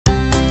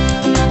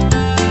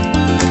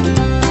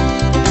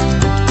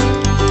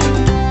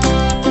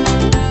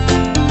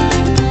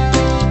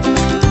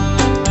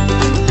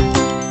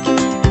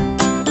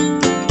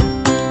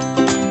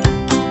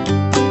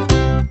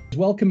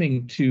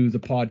welcoming to the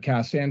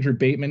podcast Andrew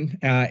Bateman.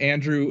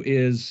 Andrew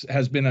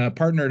has been a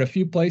partner at a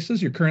few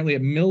places. You're currently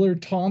at Miller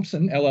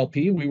Thomson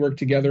LLP. We work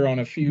together on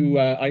a few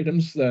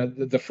items,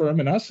 the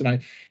firm and us,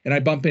 and I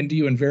bump into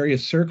you in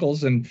various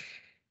circles. And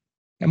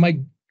am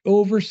I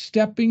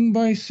overstepping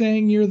by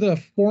saying you're the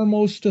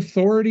foremost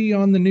authority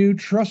on the new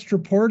trust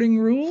reporting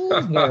rules?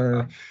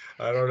 Or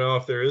I don't know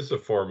if there is a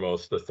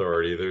foremost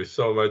authority. There's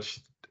so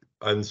much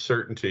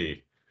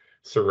uncertainty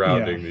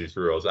surrounding these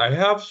rules. I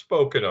have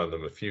spoken on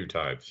them a few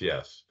times,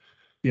 yes.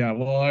 Yeah,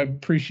 well, I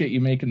appreciate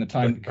you making the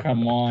time to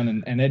come on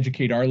and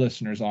educate our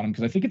listeners on them,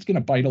 because I think it's going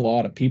to bite a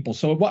lot of people.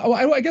 So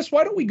I guess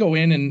why don't we go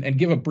in and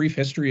give a brief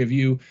history of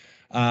you,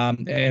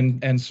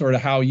 and sort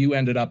of how you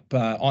ended up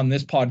on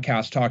this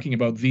podcast talking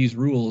about these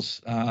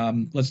rules.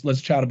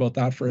 Let's chat about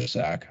that for a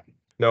sec.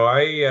 No,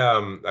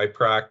 I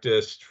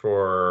practiced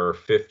for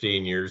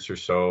 15 years or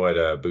so at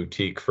a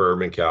boutique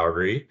firm in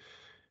Calgary.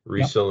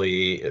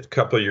 Recently, a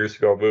couple of years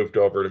ago, moved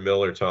over to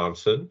Miller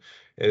Thomson,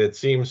 and it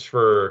seems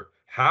for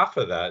half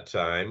of that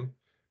time,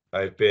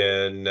 I've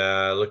been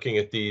looking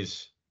at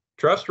these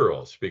trust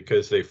rules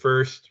because they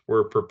first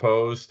were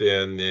proposed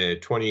in the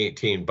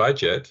 2018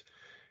 budget.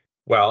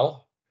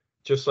 Well,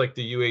 just like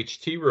the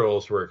UHT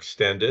rules were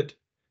extended,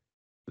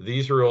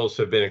 these rules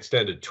have been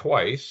extended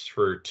twice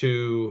for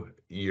 2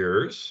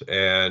 years,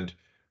 and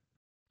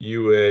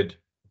you would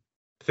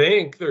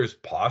think there's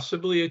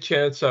possibly a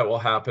chance that will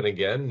happen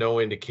again. No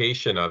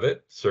indication of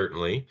it,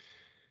 certainly.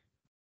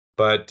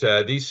 But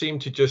these seem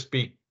to just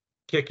be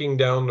kicking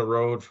down the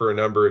road for a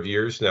number of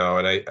years now.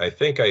 And I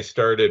think I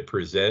started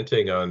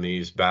presenting on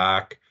these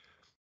back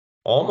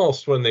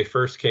almost when they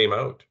first came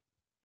out,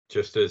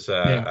 just as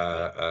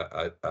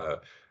a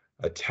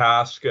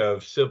task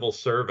of civil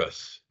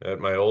service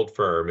at my old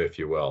firm, if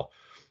you will.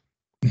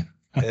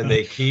 And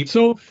they keep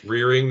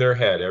rearing their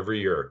head every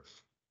year.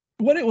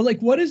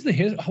 What is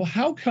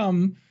how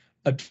come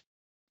a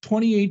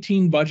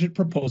 2018 budget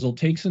proposal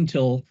takes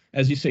until,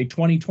 as you say,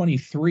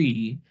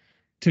 2023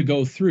 to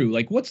go through?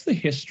 Like, what's the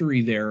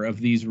history there of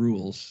these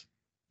rules?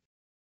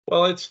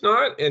 Well, it's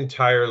not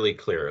entirely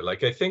clear.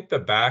 Like, I think the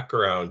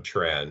background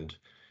trend,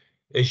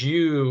 as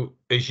you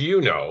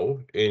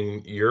know,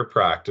 in your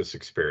practice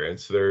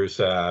experience,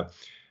 there's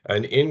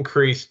an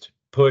increased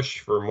push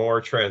for more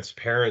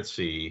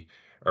transparency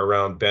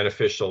around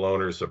beneficial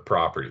owners of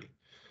property.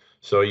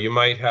 So you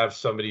might have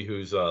somebody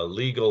who's a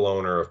legal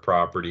owner of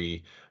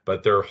property,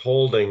 but they're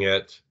holding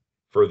it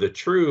for the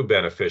true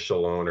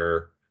beneficial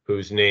owner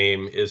whose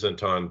name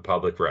isn't on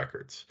public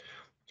records.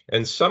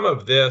 And some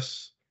of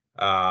this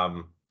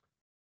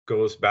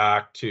goes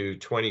back to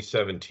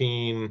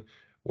 2017,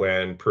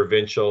 when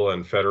provincial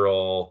and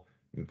federal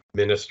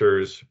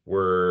ministers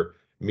were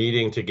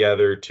meeting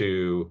together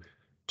to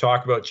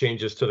talk about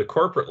changes to the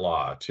corporate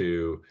law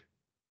to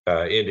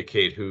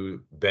indicate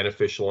who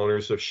beneficial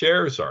owners of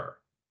shares are.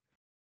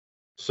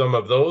 Some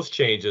of those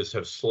changes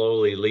have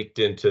slowly leaked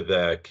into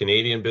the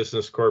Canadian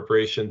Business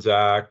Corporations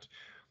Act.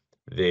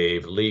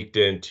 They've leaked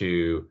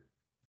into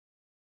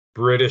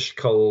British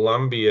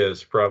Columbia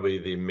is probably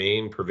the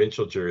main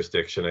provincial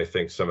jurisdiction. I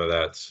think some of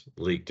that's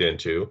leaked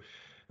into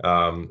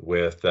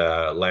with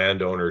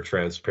landowner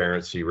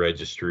transparency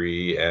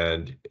registry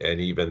and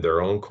even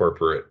their own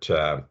corporate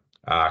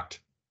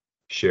act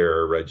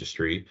share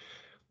registry.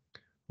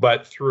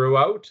 But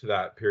throughout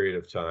that period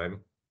of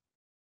time,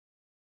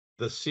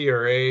 the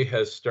CRA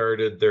has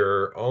started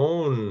their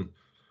own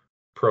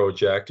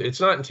project. It's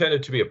not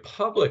intended to be a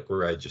public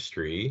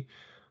registry,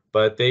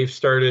 but they've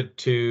started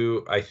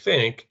to, I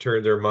think,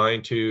 turn their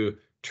mind to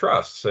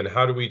trusts and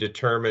how do we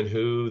determine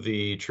who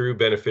the true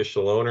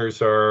beneficial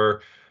owners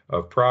are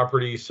of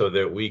property so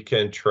that we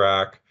can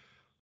track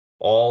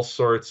all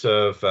sorts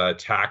of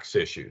tax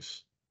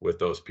issues with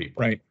those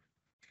people. Right.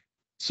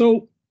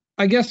 So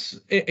I guess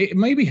it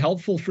may be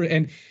helpful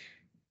and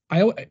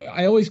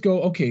I always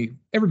go, okay,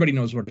 everybody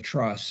knows what a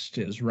trust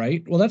is,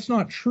 right? Well, that's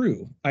not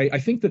true. I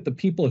think that the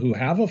people who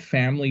have a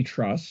family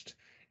trust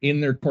in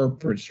their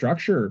corporate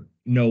structure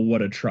know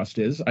what a trust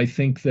is. I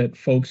think that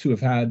folks who have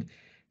had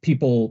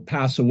people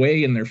pass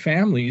away in their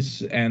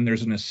families and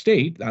there's an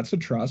estate, that's a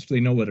trust.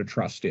 They know what a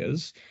trust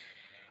is.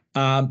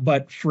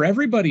 But for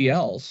everybody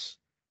else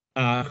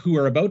who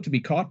are about to be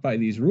caught by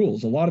these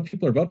rules, a lot of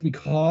people are about to be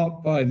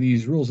caught by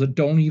these rules that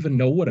don't even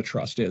know what a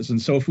trust is.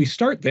 And so if we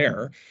start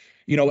there,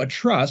 a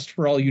trust,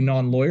 for all you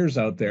non-lawyers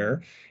out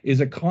there, is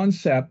a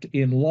concept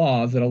in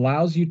law that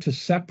allows you to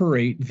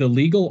separate the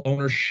legal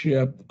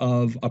ownership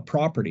of a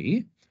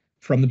property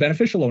from the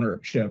beneficial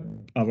ownership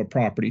of a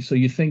property. So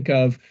you think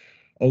of,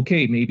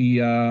 okay, maybe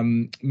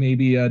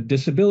a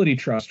disability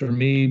trust, or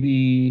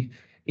maybe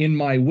in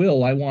my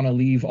will, I want to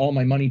leave all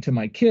my money to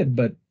my kid,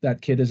 but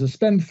that kid is a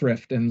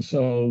spendthrift. And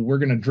so we're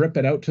going to drip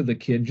it out to the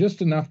kid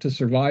just enough to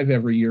survive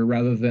every year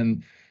rather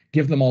than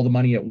give them all the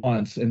money at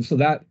once. And so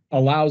that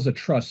allows a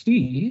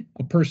trustee,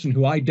 a person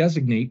who I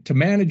designate, to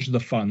manage the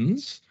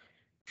funds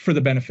for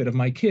the benefit of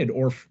my kid.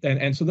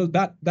 And so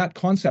that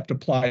concept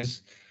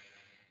applies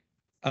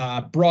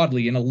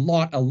broadly in a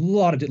lot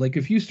of, like,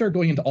 if you start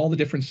going into all the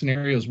different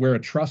scenarios where a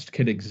trust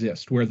could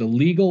exist, where the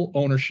legal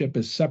ownership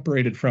is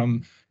separated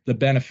from the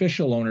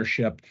beneficial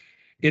ownership,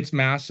 it's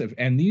massive.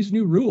 And these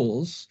new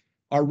rules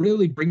are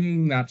really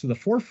bringing that to the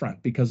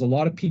forefront, because a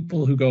lot of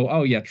people who go,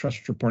 oh yeah,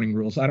 trust reporting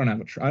rules, I don't have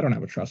a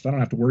trust, I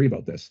don't have to worry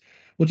about this.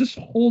 Well, just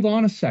hold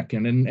on a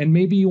second, and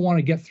maybe you want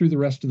to get through the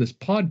rest of this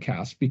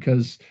podcast,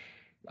 because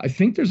I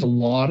think there's a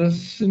lot of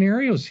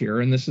scenarios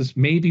here, and this is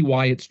maybe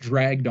why it's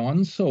dragged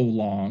on so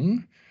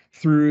long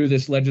through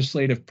this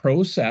legislative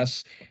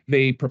process.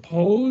 They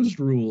proposed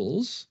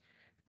rules,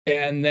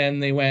 and then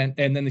they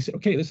said,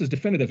 okay, this is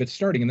definitive, it's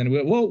starting. And then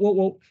we went,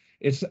 whoa.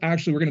 It's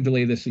actually, we're going to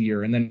delay this a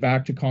year, and then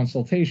back to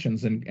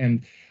consultations.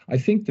 And I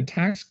think the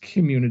tax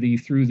community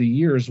through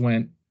these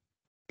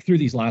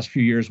last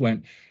few years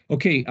went,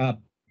 okay,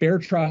 bear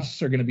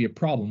trusts are going to be a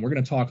problem. We're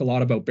going to talk a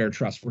lot about bear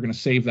trusts. We're going to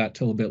save that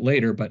till a bit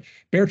later, but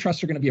bear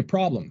trusts are going to be a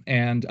problem,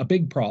 and a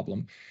big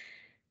problem.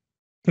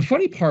 The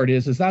funny part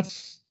is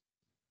that's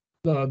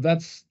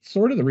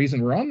sort of the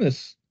reason we're on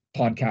this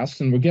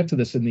podcast, and we'll get to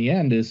this in the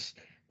end, is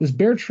this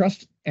bear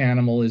trust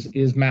animal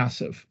is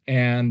massive.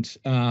 And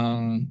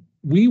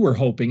we were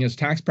hoping as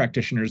tax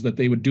practitioners that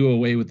they would do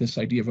away with this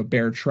idea of a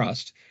bear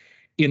trust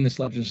in this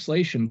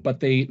legislation, but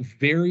they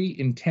very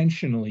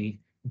intentionally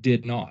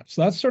did not.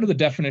 So that's sort of the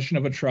definition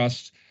of a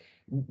trust.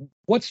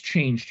 What's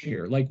changed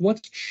here? Like,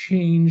 what's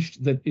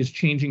changed that is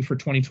changing for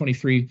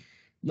 2023?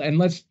 And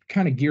let's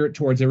kind of gear it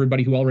towards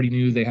everybody who already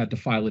knew they had to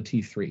file a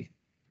T3.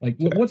 Like,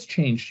 what's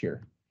changed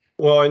here?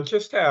 Well, and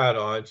just to add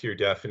on to your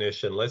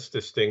definition, let's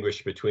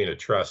distinguish between a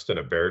trust and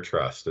a bear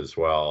trust as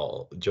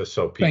well, just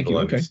so people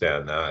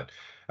understand that.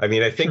 I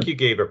mean, I think you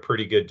gave a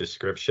pretty good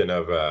description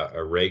of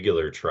a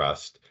regular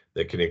trust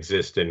that can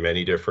exist in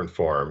many different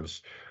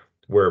forms,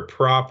 where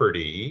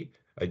property,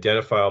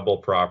 identifiable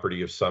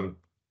property of some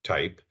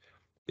type,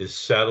 is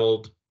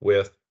settled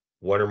with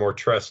one or more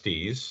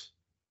trustees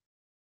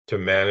to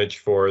manage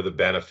for the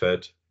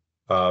benefit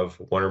of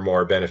one or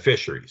more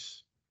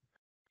beneficiaries.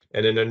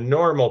 And in a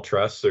normal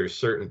trust, there's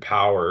certain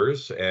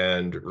powers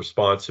and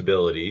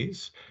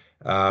responsibilities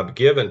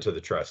given to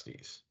the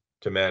trustees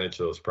to manage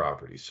those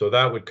properties. So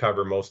that would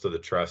cover most of the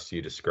trusts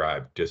you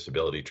described,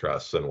 disability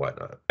trusts and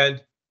whatnot.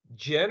 And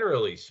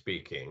generally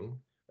speaking,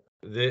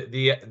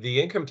 the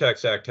Income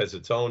Tax Act has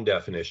its own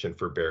definition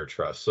for bear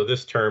trust. So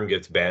this term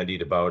gets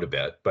bandied about a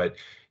bit, but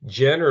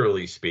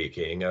generally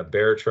speaking, a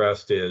bear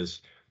trust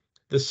is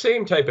the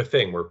same type of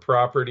thing where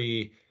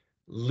property,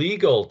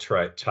 legal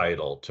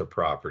title to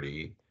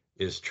property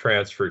is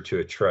transferred to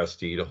a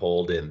trustee to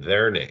hold in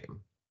their name.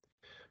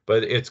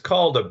 But it's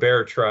called a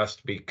bear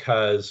trust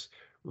because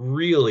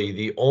really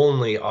the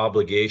only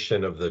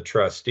obligation of the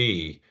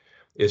trustee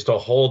is to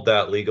hold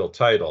that legal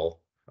title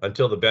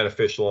until the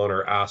beneficial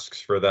owner asks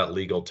for that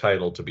legal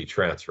title to be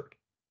transferred.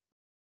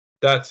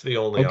 That's the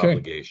only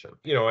obligation.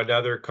 You know,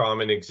 another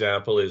common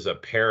example is a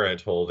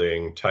parent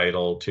holding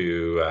title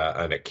to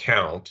an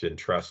account in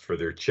trust for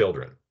their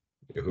children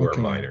who are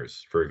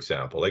minors, for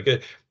example. Like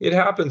it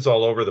happens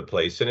all over the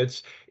place, and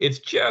it's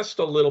just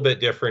a little bit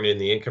different in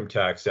the Income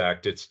Tax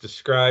Act. It's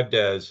described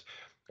as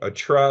a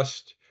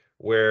trust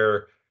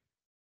where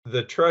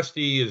the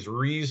trustee is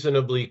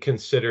reasonably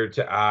considered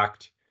to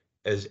act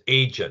as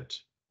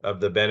agent of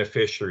the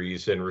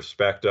beneficiaries in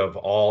respect of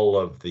all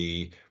of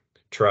the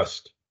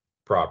trust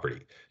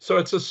property. So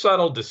it's a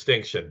subtle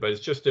distinction, but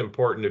it's just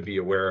important to be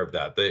aware of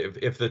that.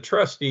 If the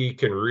trustee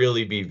can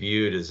really be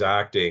viewed as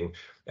acting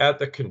at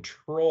the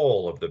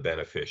control of the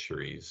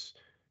beneficiaries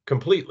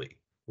completely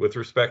with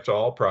respect to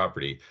all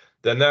property,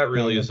 then that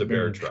really is a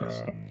bear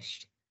trust.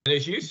 And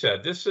as you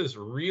said, this has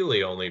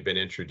really only been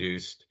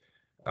introduced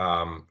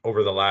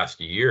over the last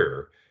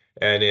year,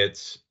 and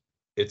it's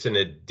an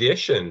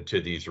addition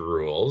to these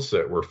rules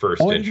that were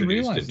first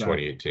introduced in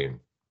 2018.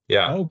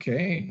 Yeah.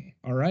 Okay.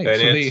 All right.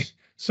 And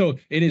so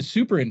it is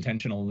super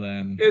intentional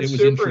then. It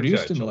was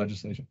introduced in the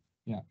legislation.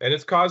 Yeah. And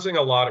it's causing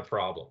a lot of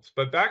problems.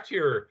 But back to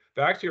your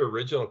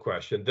original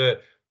question,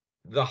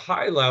 the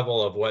high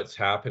level of what's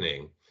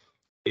happening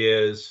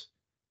is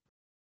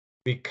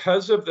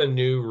because of the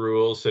new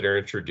rules that are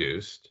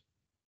introduced,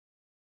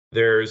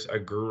 there's a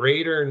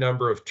greater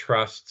number of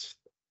trusts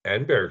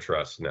and bear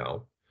trusts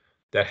now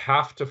that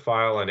have to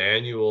file an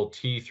annual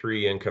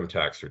T3 income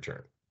tax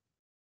return.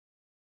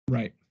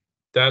 Right.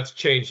 That's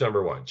change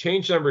number one.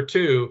 Change number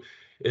two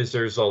is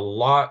there's a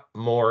lot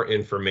more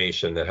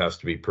information that has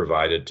to be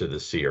provided to the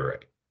CRA.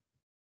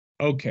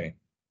 Okay.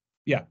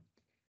 Yeah.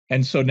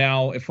 And so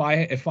now if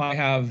I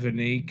have an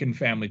Aiken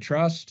family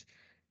trust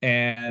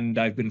and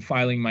I've been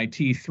filing my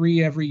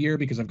T3 every year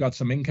because I've got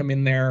some income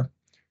in there,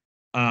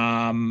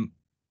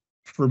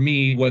 for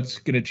me, what's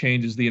going to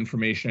change is the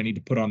information I need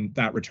to put on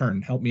that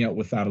return. Help me out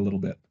with that a little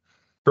bit.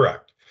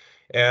 Correct.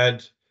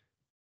 And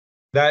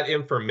that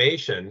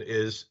information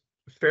is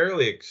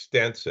fairly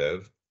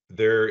extensive.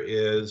 There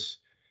is,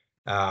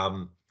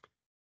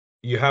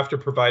 you have to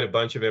provide a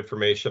bunch of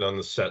information on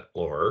the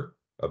settlor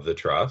of the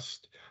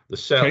trust. The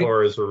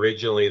settlor is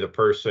originally the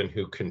person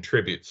who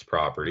contributes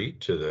property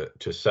to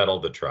settle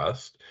the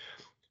trust.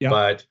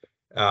 But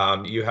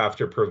You have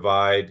to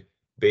provide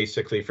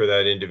basically for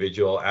that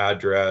individual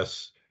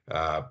address,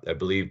 I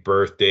believe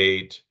birth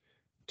date,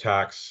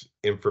 tax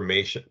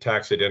information,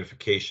 tax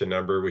identification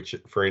number, which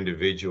for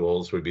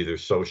individuals would be their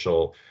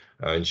social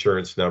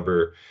insurance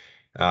number,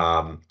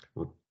 um,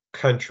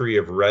 country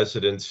of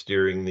residence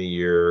during the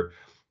year,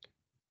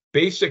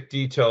 basic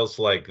details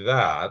like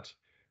that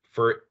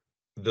for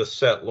the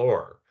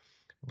settlor.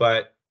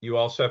 But you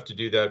also have to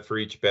do that for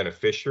each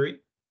beneficiary.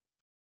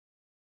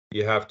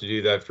 You have to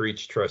do that for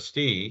each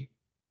trustee.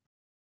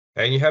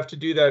 And you have to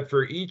do that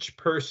for each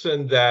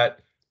person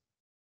that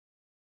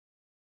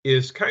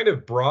is kind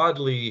of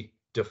broadly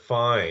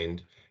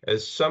defined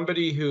as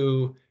somebody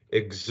who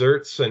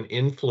exerts an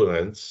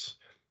influence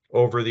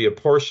over the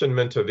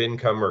apportionment of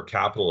income or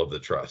capital of the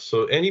trust.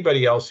 So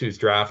anybody else who's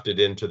drafted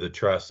into the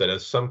trust that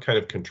has some kind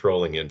of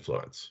controlling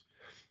influence.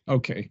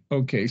 Okay.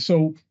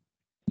 So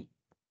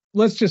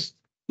let's just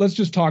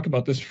talk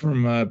about this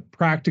from a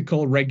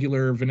practical,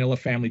 regular, vanilla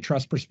family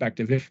trust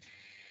perspective.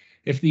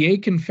 If the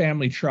Aiken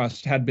Family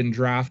Trust had been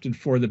drafted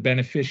for the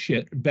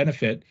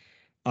benefit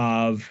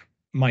of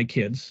my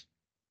kids,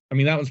 I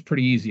mean, that was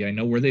pretty easy. I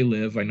know where they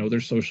live, I know their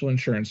social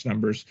insurance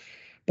numbers.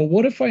 But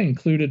what if I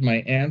included my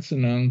aunts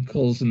and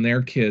uncles and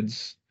their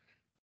kids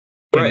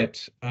in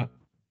Right. it?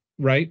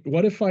 Right?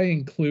 What if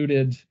I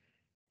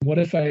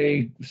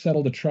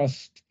settled a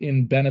trust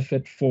in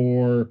benefit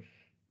for,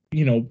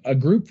 a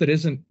group that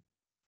isn't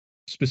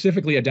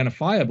specifically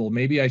identifiable?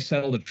 Maybe I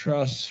settled a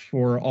trust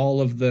for all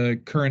of the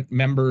current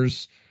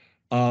members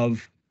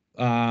of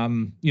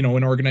an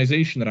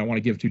organization that I want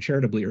to give to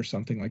charitably or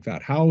something like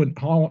that. How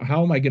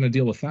am I going to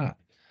deal with that?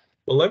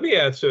 Well, let me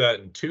answer that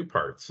in two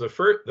parts. The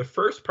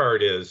first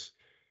part is,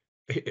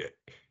 and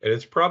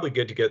it's probably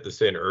good to get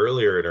this in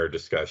earlier in our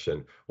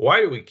discussion.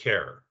 Why do we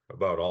care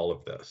about all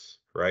of this,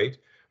 right?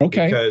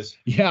 Okay. Because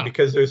Yeah.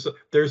 because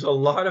there's a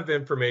lot of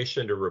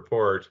information to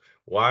report.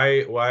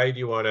 Why do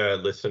you want to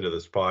listen to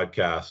this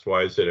podcast?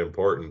 Why is it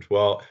important?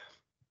 Well,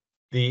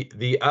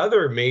 the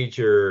other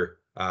major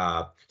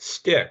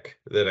stick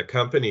that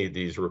accompanied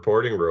these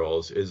reporting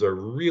rules is a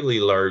really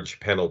large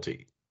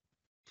penalty.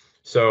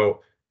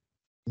 So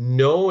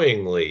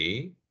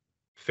knowingly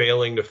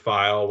failing to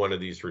file one of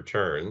these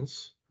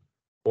returns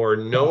or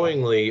Oh,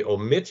 knowingly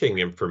omitting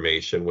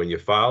information when you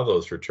file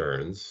those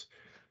returns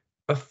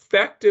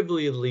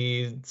effectively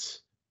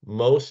leads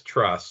most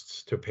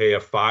trusts to pay a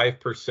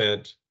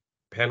 5%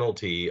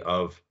 penalty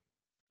of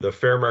the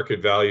fair market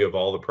value of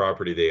all the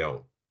property they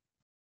own.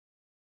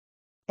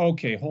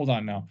 okay. Hold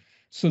on now.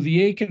 So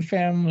the Aiken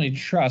Family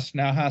Trust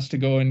now has to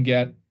go and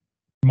get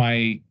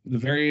the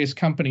various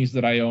companies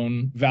that I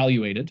own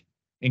valuated,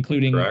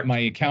 including my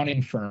Correct?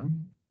 accounting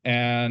firm.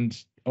 And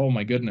oh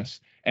my goodness.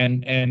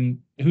 And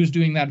who's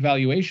doing that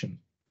valuation?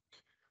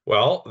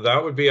 Well,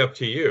 that would be up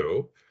to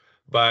you,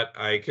 but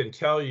I can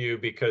tell you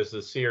because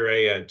the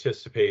CRA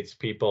anticipates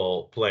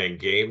people playing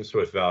games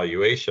with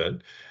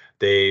valuation,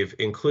 they've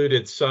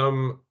included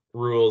some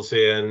rules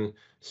in,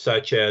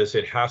 such as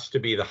it has to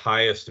be the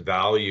highest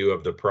value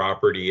of the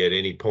property at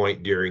any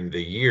point during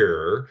the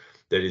year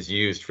that is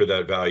used for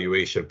that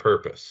valuation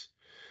purpose.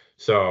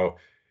 So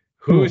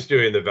Cool. who's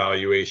doing the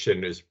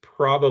valuation is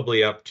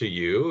probably up to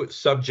you,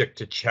 subject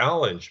to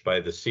challenge by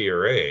the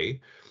CRA,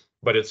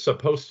 but it's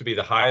supposed to be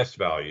the highest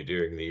value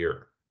during the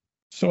year.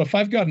 So if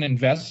I've got an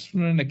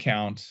investment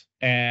account,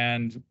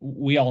 and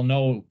we all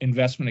know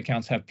investment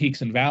accounts have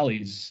peaks and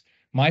valleys,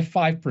 my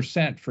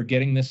 5% for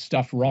getting this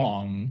stuff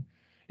wrong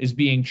is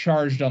being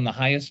charged on the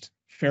highest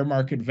fair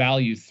market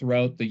value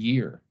throughout the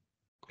year.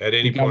 At The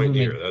any point in the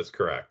year, government that's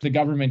correct. the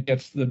government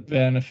gets the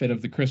benefit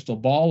of the crystal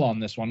ball on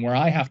this one, where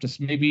I have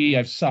to, maybe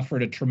I've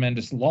suffered a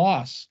tremendous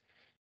loss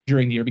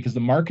during the year because the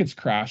markets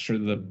crash or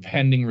the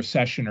pending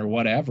recession or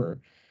whatever.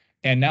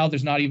 And now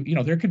there's not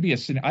even, there could be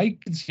I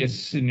could see a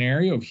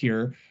scenario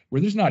here where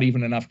there's not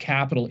even enough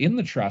capital in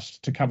the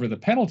trust to cover the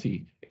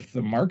penalty if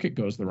the market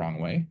goes the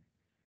wrong way.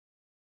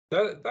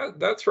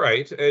 That's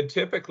right. And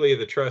typically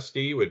the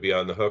trustee would be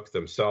on the hook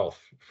themselves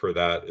for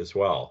that as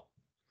well.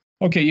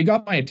 Okay, you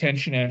got my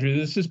attention, Andrew.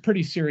 This is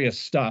pretty serious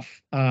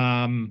stuff.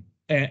 And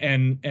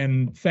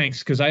thanks,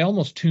 because I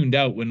almost tuned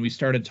out when we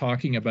started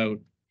talking about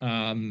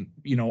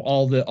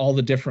all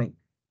the different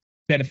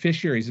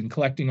beneficiaries and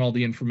collecting all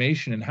the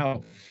information and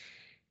how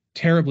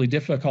terribly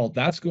difficult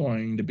that's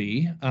going to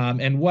be.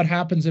 And what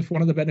happens if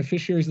one of the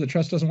beneficiaries of the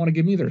trust doesn't want to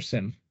give me their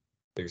SIN?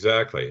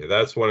 Exactly.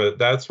 That's one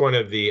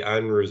of the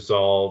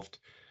unresolved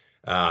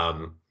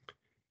um,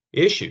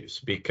 issues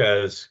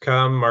because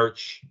come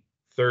March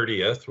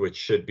 30th, which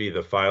should be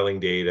the filing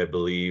date, I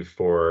believe,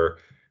 for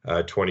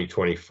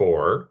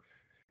 2024,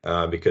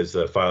 because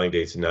the filing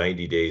date's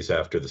 90 days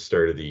after the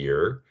start of the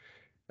year.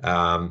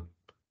 Um,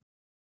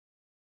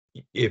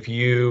 if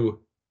you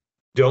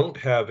don't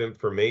have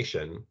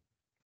information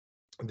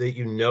that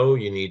you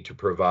need to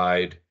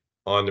provide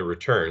on the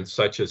return,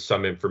 such as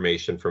some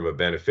information from a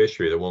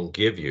beneficiary that won't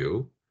give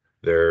you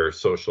their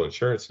social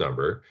insurance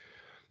number,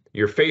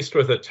 you're faced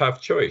with a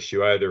tough choice.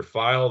 You either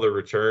file the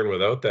return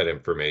without that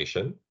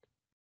information,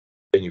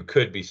 and you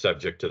could be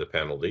subject to the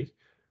penalty,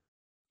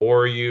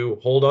 or you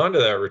hold on to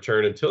that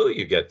return until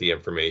you get the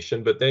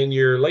information, but then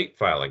you're late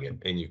filing it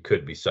and you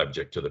could be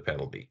subject to the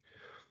penalty.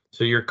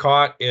 So you're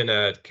caught in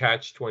a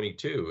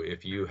catch-22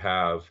 if you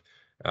have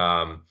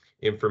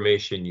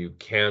information you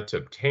can't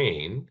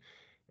obtain.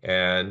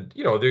 And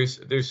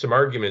there's some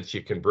arguments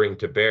you can bring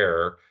to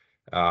bear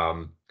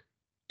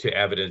to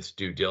evidence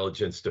due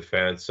diligence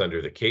defense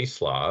under the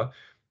case law,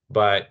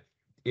 but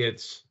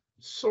it's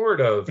sort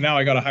But of now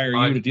I got to hire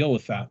you to deal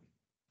with that.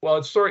 well,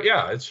 it's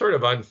sort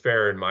of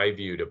unfair in my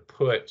view to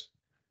put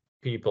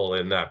people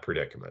in that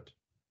predicament.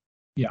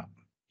 Yeah.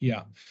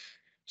 Yeah.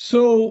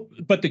 So,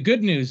 but the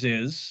good news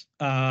is,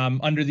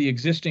 under the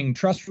existing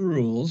trust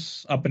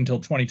rules up until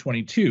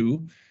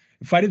 2022,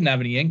 if I didn't have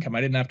any income,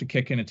 I didn't have to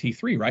kick in a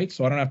T3, right?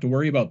 So I don't have to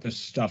worry about this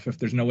stuff if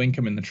there's no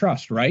income in the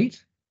trust,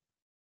 right?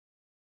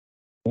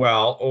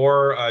 Well,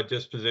 or a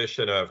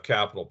disposition of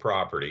capital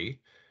property.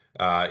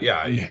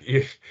 Yeah,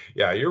 Yeah.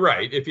 yeah, you're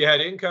right. If you had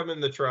income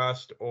in the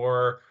trust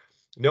or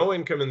no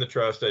income in the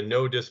trust and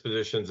no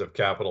dispositions of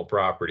capital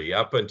property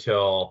up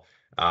until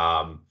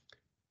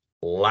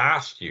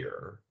last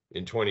year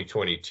in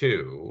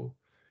 2022,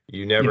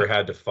 you never Yeah.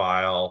 had to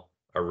file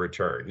a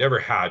return, never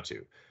had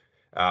to.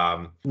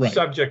 Right.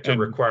 Subject to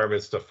And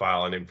requirements to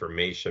file an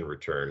information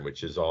return,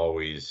 which is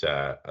always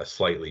a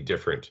slightly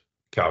different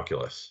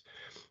calculus.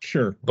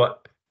 sure.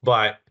 But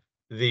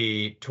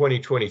the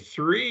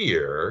 2023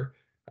 year,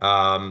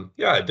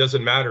 yeah, it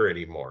doesn't matter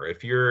anymore.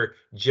 If you're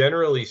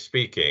generally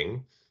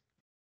speaking,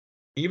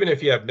 even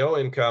if you have no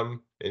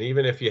income and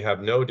even if you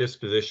have no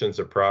dispositions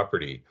of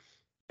property,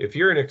 if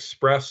you're an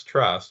express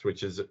trust,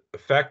 which is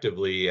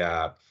effectively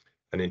an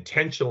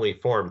intentionally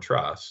formed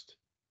trust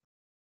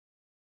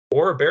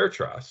or a bare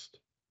trust,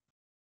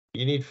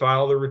 you need to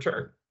file the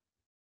return,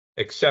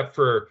 except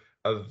for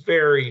a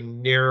very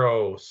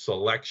narrow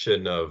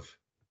selection of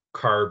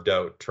carved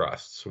out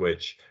trusts,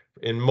 which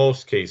in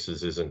most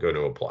cases isn't going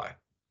to apply.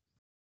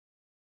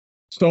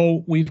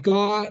 So we've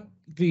got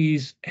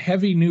these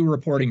heavy new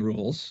reporting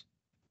rules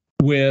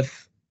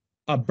with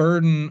a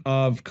burden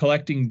of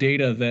collecting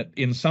data that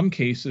in some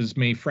cases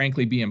may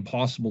frankly be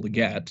impossible to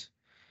get,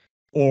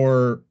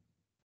 or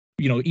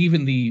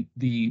even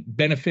the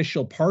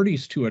beneficial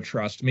parties to a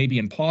trust may be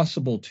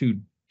impossible to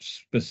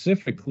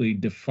specifically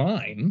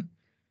define,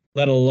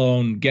 let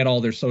alone get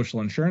all their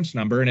social insurance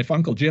number. And if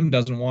Uncle Jim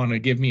doesn't want to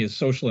give me his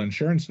social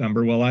insurance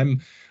number, well,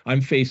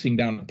 I'm facing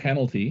down a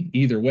penalty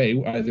either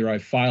way. Either I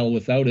file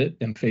without it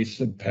and face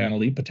a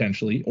penalty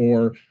potentially,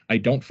 or I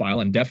don't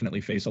file and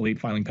definitely face a late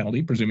filing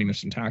penalty, presuming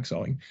there's some tax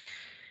owing.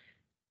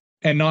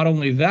 And not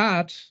only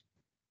that,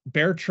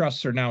 bear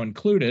trusts are now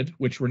included,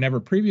 which were never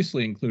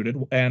previously included,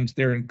 and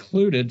they're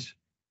included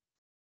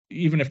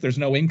even if there's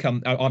no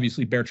income.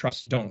 Obviously, bear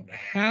trusts don't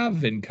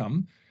have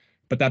income,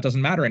 but that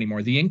doesn't matter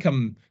anymore.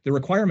 The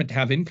requirement to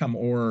have income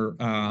or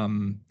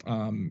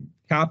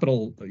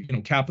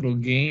capital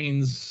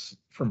gains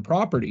from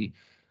property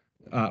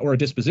or a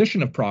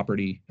disposition of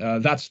property,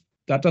 that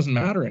doesn't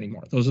matter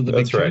anymore. Those are the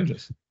big That's right.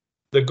 changes.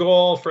 The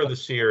goal for the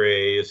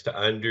CRA is to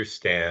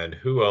understand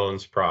who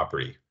owns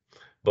property,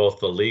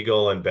 both the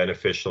legal and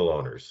beneficial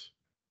owners.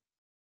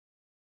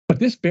 But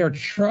this bare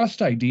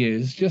trust idea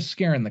is just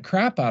scaring the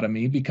crap out of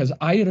me because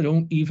I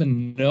don't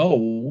even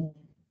know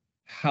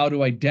how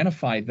to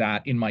identify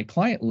that in my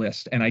client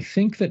list. And I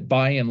think that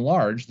by and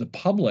large, the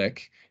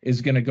public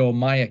is going to go,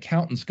 my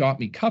accountant's got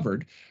me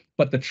covered.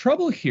 But the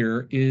trouble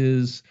here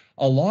is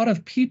a lot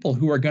of people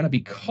who are going to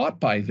be caught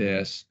by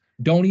this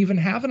don't even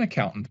have an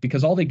accountant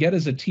because all they get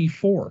is a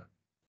T4.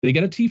 They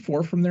get a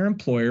T4 from their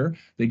employer.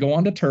 They go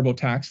on to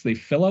TurboTax, they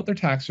fill out their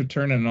tax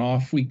return, and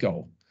off we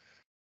go.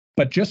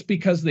 But just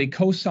because they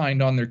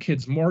co-signed on their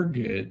kid's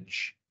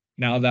mortgage,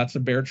 now that's a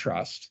bare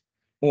trust,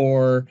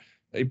 or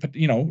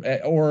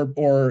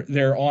or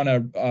they're on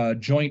a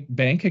joint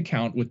bank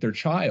account with their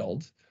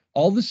child.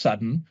 All of a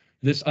sudden,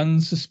 this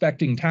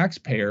unsuspecting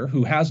taxpayer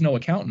who has no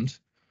accountant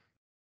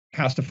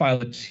has to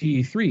file a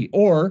T3,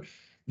 or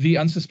the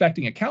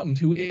unsuspecting accountant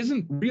who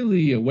isn't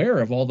really aware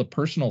of all the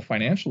personal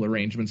financial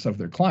arrangements of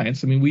their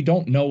clients. I mean, we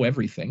don't know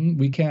everything.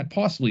 We can't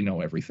possibly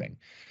know everything.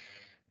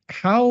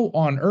 How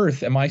on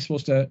earth am I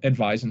supposed to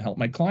advise and help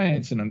my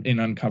clients in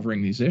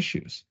uncovering these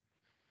issues?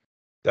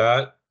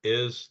 That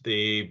is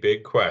the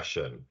big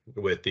question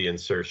with the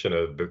insertion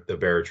of the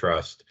bare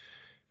trust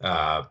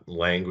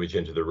language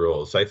into the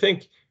rules. I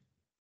think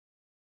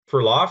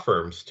for law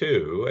firms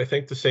too, I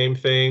think the same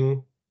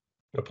thing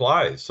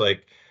applies.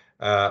 Like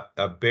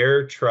a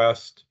bare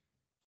trust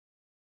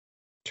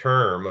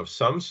term of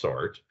some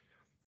sort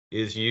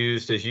is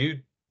used, as you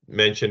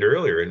mentioned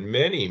earlier, in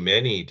many,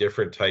 many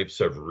different types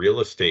of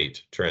real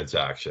estate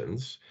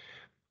transactions.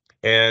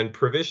 And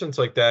provisions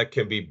like that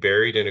can be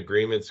buried in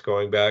agreements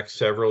going back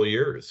several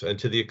years. And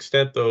to the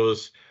extent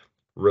those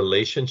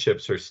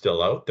relationships are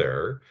still out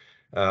there,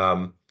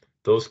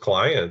 those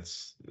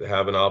clients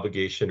have an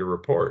obligation to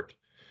report.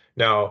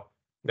 Now,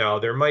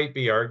 there might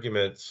be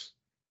arguments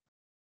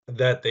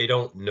that they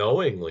don't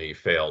knowingly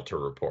fail to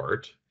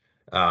report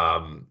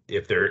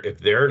if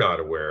they're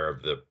not aware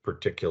of the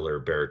particular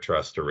bare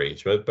trust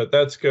arrangement, but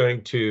that's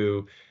going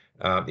to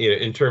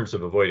in terms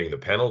of avoiding the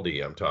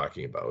penalty I'm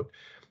talking about.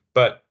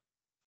 But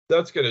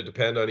that's going to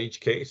depend on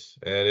each case,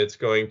 and it's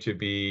going to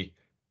be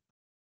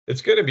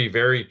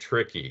very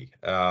tricky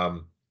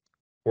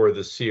for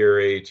the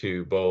CRA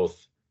to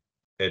both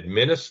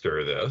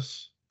administer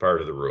this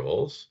part of the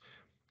rules,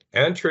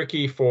 and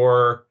tricky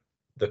for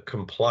the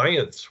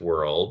compliance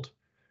world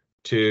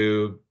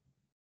to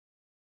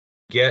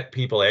get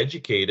people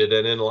educated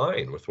and in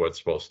line with what's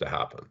supposed to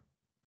happen.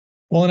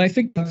 Well, and I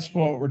think that's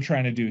what we're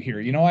trying to do here.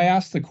 I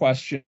asked the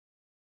question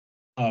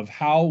of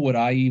how would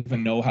I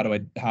even know how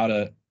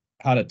to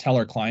tell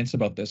our clients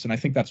about this, and I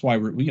think that's why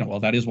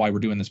that is why we're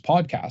doing this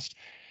podcast.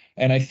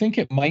 And I think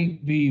it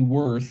might be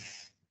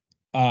worth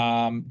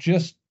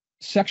just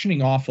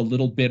sectioning off a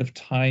little bit of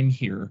time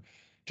here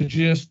to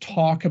just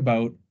talk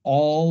about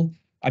all.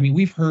 I mean,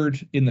 we've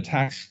heard in the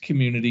tax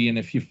community, and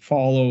if you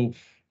follow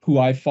who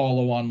I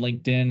follow on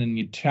LinkedIn and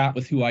you chat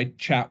with who I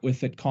chat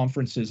with at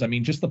conferences, I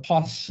mean, just the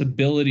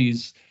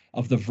possibilities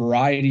of the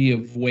variety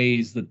of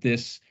ways that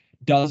this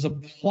does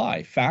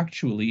apply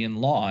factually in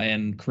law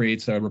and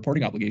creates a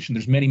reporting obligation.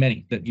 There's many,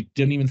 many that you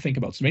didn't even think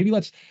about. So maybe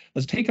let's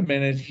take a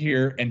minute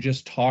here and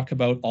just talk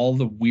about all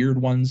the weird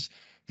ones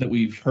that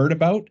we've heard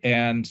about,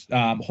 and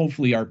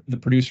hopefully the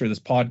producer of this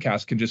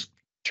podcast can just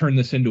turn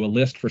this into a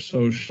list for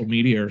social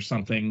media or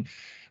something.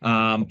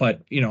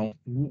 But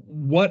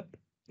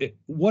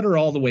what are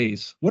all the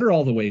ways? What are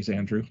all the ways,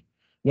 Andrew?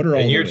 What are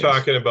all and the you're ways?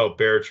 talking about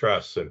bare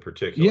trusts in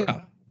particular.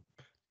 Yeah.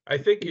 I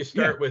think you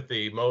start with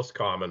the most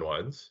common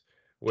ones,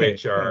 Okay.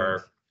 which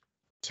are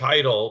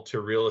title to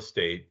real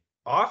estate,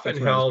 often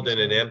held in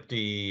an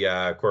empty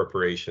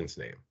corporation's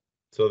name.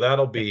 So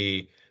that'll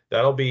be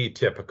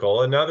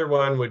typical. Another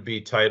one would be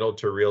title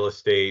to real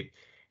estate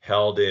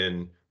held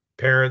in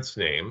parents'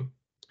 name,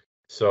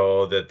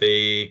 so that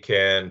they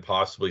can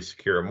possibly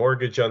secure a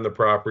mortgage on the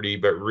property,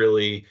 but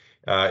really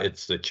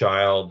it's the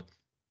child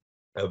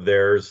of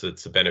theirs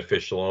that's the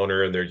beneficial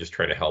owner, and they're just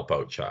trying to help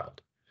out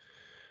child.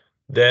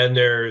 Then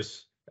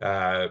there's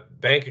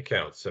bank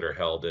accounts that are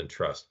held in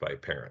trust by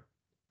parent.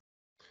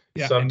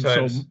 Yeah,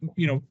 Sometimes, and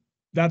so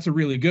that's a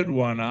really good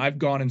one. I've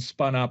gone and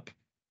spun up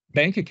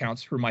bank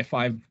accounts for my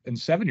 5 and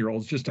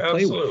 7-year-olds just to play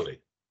with. absolutely.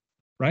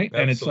 Right.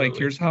 And it's like,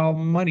 here's how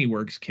money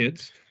works,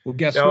 kids. Well,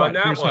 guess what?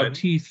 Here's how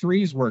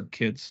T3s work,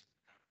 kids.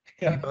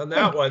 Yeah. On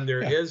that one,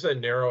 there is a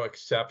narrow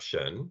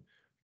exception,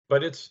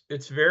 but it's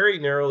very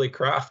narrowly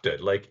crafted.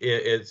 Like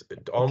it's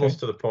almost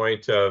to the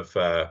point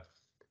of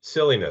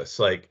silliness.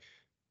 Like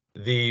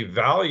the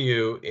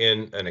value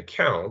in an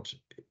account,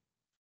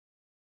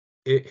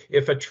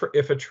 if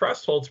a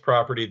trust holds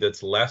property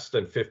that's less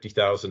than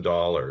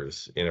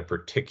 $50,000 in a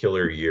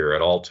particular year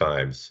at all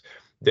times,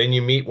 then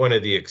you meet one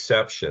of the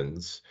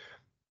exceptions,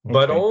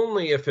 but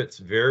only if it's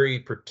very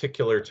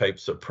particular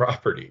types of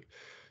property.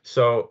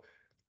 So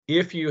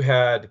if you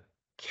had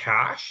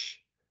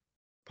cash,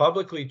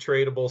 publicly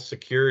tradable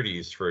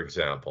securities, for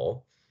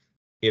example,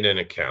 in an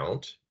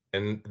account,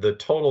 and the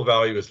total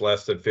value is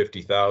less than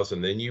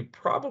 50,000, then you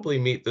probably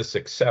meet this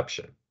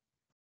exception.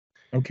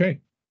 Okay.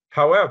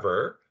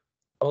 However,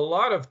 a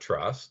lot of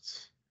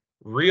trusts,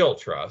 real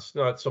trusts,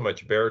 not so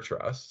much bare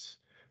trusts,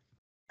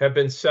 have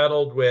been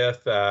settled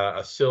with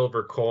a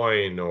silver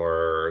coin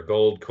or a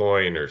gold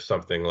coin or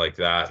something like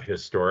that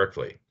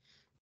historically.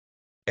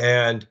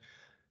 And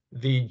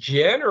the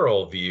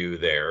general view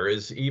there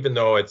is, even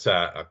though it's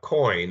a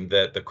coin,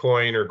 that the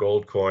coin or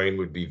gold coin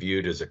would be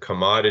viewed as a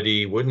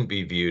commodity, wouldn't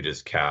be viewed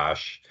as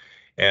cash.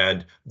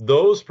 And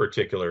those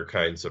particular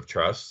kinds of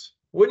trusts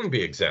wouldn't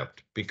be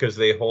exempt because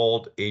they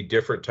hold a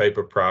different type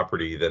of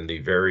property than the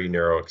very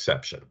narrow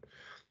exception.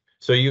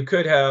 So you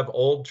could have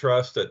old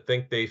trusts that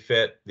think they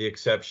fit the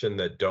exception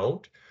that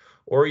don't,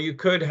 or you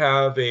could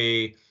have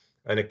an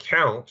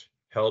account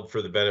held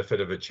for the benefit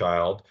of a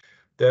child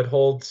that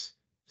holds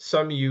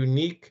some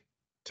unique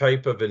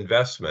type of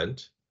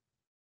investment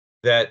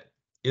that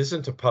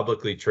isn't a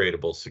publicly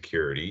tradable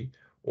security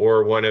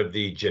or one of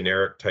the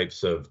generic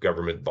types of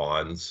government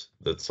bonds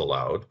that's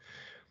allowed.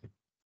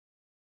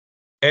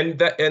 And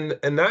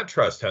that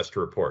trust has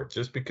to report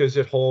just because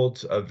it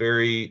holds a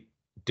very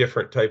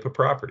different type of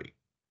property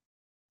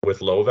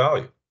with low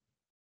value.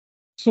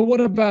 So what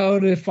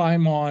about if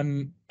I'm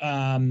on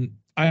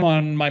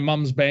my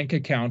mom's bank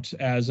account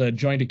as a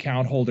joint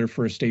account holder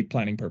for estate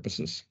planning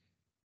purposes?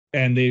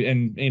 And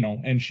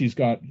she's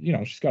got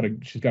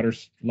her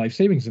life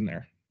savings in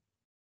there.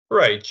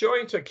 Right.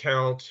 Joint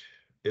account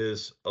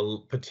is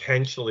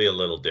potentially a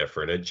little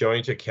different. A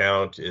joint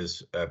account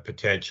is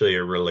potentially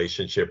a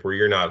relationship where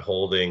you're not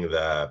holding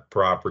the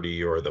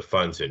property or the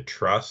funds in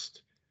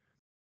trust.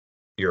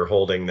 You're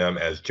holding them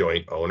as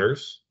joint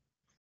owners.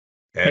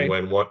 And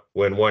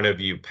when one of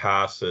you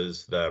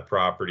passes, the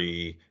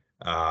property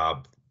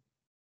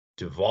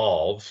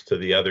devolves to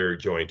the other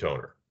joint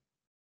owner.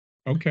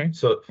 Okay.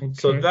 So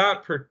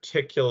that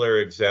particular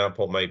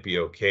example might be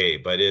okay,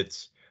 but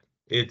it's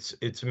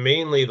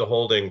mainly the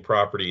holding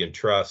property in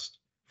trust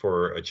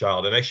for a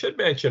child. And I should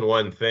mention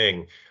one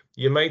thing.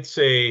 You might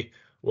say,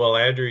 well,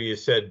 Andrew, you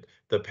said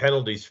the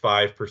penalty's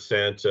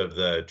 5% of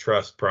the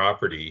trust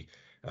property.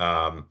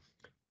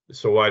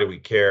 So why do we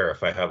care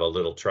if I have a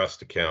little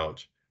trust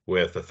account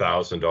with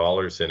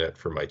 $1,000 in it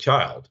for my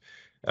child?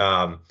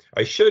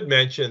 I should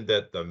mention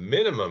that the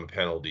minimum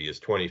penalty is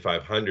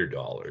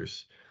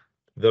 $2,500.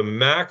 The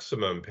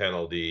maximum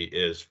penalty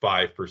is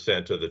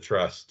 5% of the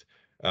trust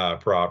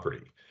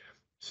property.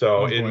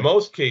 So Oh in boy.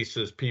 most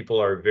cases, people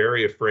are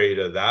very afraid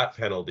of that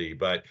penalty.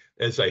 But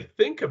as I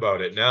think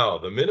about it now,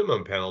 the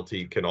minimum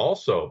penalty can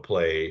also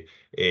play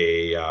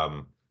a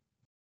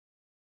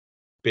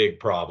big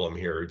problem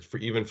here,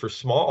 even for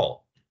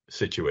small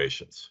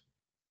situations.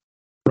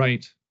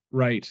 Right,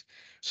 right.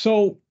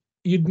 So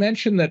you'd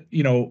mentioned that,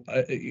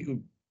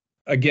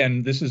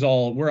 again, this is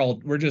all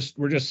we're just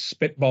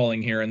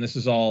spitballing here, and this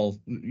is all,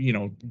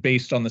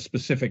 based on the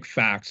specific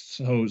facts.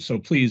 So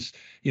please,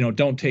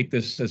 don't take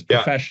this as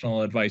Yeah.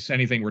 professional advice.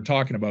 Anything we're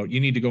talking about,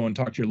 you need to go and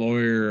talk to your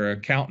lawyer or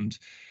accountant.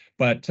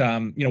 But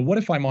what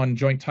if I'm on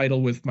joint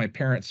title with my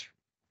parents'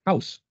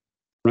 house,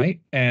 right?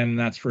 And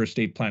that's for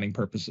estate planning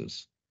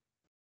purposes.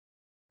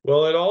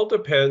 Well, it all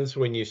depends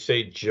when you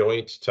say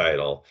joint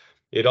title.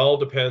 It all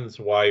depends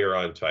why you're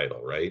on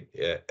title, right?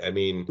 I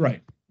mean,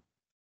 Right.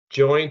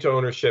 joint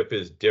ownership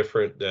is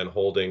different than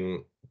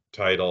holding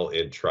title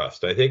in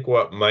trust. I think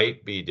what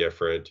might be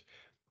different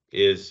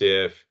is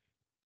if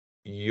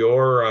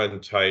you're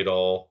on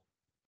title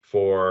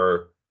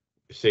for,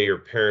 say, your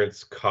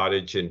parents'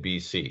 cottage in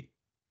BC,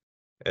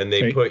 and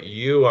they Okay. put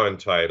you on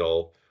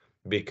title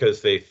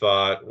because they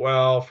thought,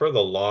 well, for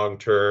the long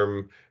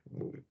term,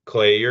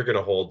 Clay, you're going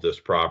to hold this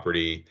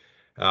property.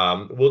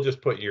 We'll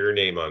just put your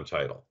name on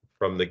title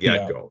from the get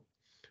Yeah. go.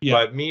 Yeah.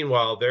 But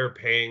meanwhile, they're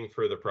paying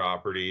for the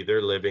property,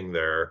 they're living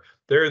there,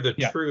 they're the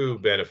Yeah. true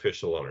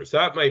beneficial owners.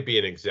 That might be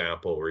an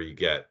example where you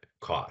get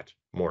caught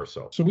more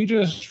so. So we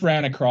just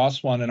ran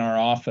across one in our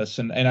office,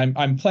 and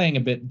I'm playing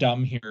a bit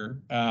dumb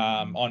here,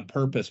 on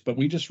purpose, but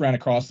we just ran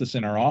across this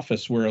in our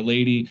office where a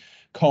lady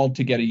called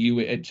to get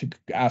to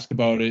ask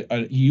about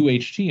a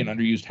UHT, an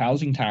underused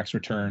housing tax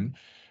return,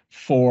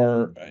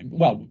 for,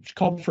 well, she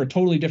called for a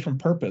totally different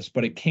purpose,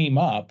 but it came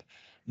up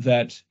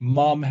that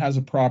mom has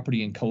a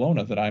property in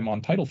Kelowna that I'm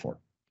on title for,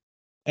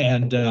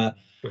 and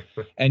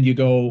and you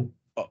go,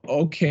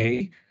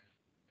 Okay.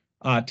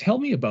 Tell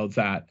me about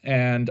that.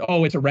 And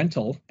oh, it's a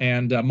rental,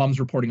 and mom's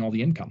reporting all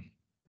the income.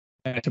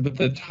 But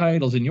the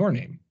title's in your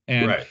name.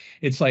 And Right.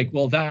 it's like,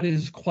 well, that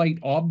is quite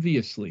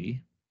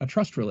obviously a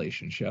trust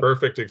relationship.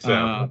 Perfect Uh,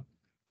 example.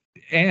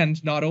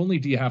 and not only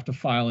do you have to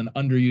file an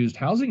underused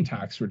housing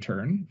tax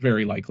return,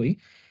 very likely,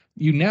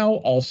 you now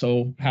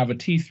also have a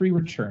T3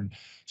 return.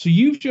 So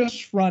you've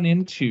just run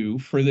into,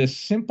 for this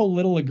simple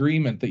little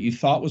agreement that you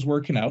thought was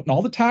working out, and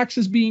all the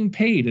taxes being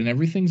paid and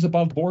everything's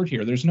above board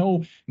here. There's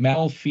no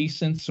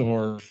malfeasance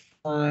or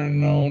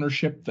foreign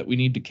ownership that we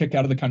need to kick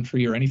out of the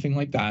country or anything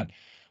like that.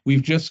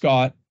 We've just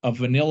got a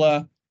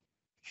vanilla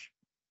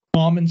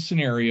common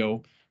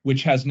scenario,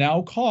 which has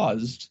now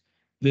caused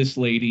this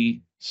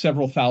lady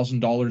several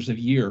 $1,000s a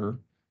year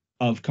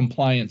of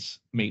compliance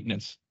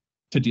maintenance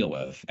to deal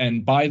with.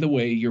 And by the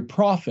way, your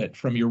profit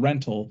from your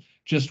rental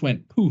just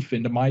went poof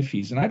into my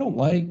fees. And I don't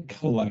like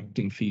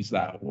collecting fees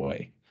that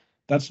way.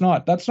 That's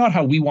not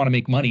how we want to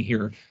make money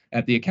here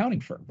at the accounting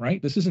firm, right?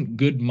 This isn't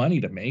good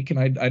money to make. And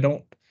I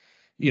don't,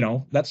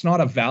 that's not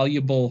a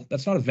value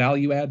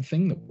add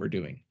thing that we're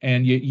doing.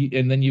 And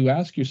and then you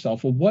ask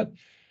yourself, well,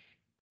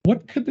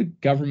 what could the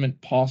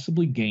government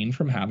possibly gain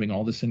from having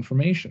all this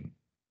information,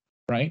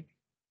 right?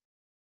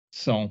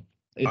 So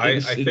I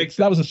think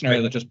that was a scenario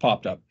I that just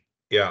popped up.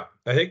 Yeah,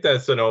 I think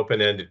that's an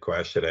open-ended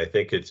question. I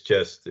think it's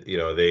just,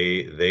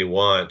 they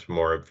want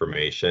more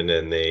information,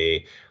 and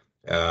they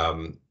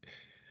um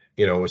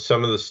with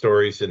some of the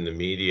stories in the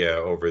media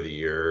over the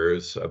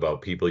years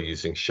about people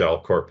using shell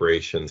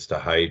corporations to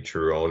hide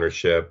true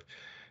ownership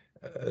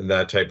and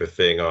that type of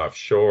thing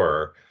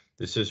offshore,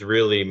 this has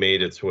really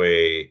made its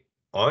way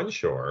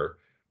onshore,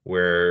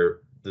 where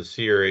the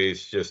CRA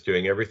is just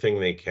doing everything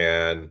they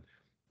can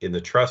in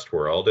the trust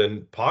world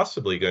and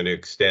possibly going to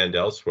extend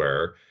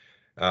elsewhere,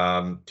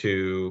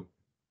 to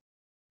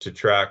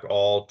track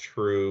all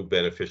true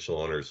beneficial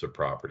owners of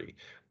property.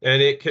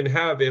 And it can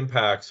have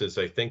impacts, as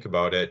I think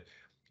about it,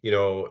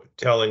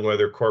 telling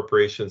whether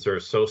corporations are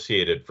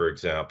associated, for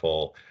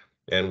example,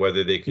 and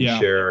whether they can Yeah,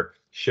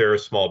 share a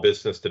small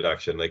business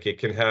deduction. Like, it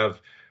can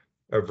have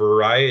a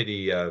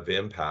variety of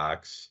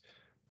impacts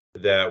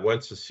that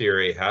once the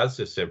CRA has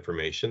this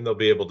information, they'll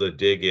be able to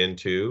dig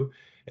into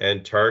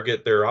and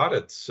target their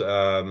audits,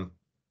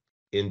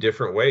 in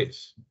different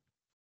ways.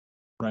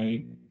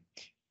 right,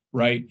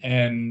 right.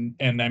 And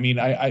I mean,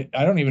 I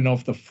don't even know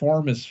if the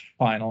form is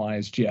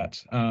finalized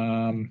yet.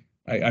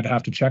 I'd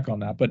have to check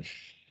on that. But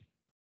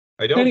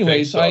I don't think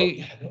anyways, so.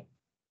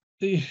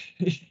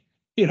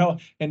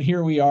 and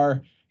here we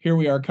are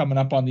coming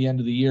up on the end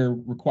of the year,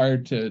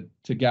 required to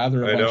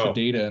gather a I bunch of know.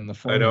 data, and the I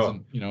form know.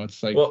 isn't,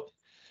 it's like. Well,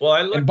 well,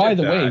 I And looked by at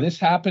the way, that. this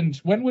happened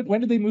when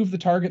did they move the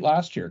target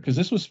last year? Because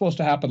this was supposed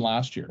to happen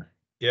last year.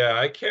 Yeah,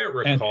 I can't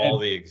recall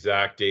And the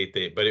exact date,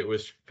 but it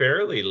was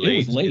fairly it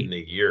was late in late.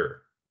 the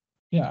year.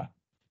 Yeah,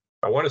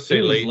 I want to it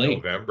say was late late.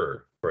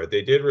 November. for it.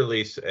 They did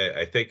release,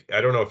 I think, I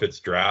don't know if it's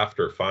draft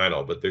or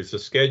final, but there's a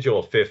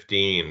Schedule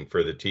 15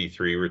 for the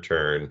T3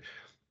 return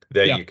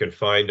that Yeah. you can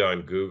find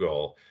on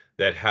Google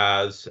that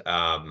has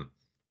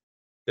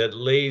that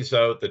lays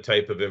out the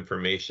type of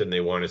information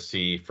they want to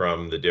see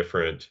from the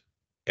different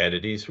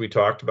entities we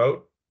talked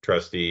about,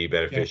 trustee, Yeah.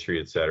 beneficiary,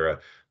 etc.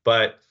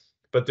 But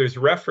there's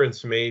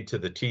reference made to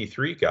the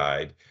T3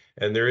 guide,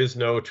 and there is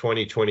no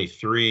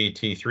 2023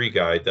 T3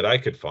 guide that I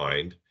could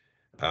find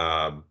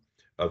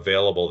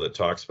available that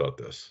talks about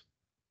this.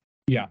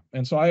 Yeah.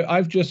 And so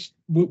I've just,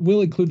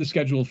 we'll include the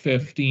Schedule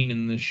 15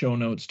 in the show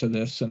notes to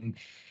this. And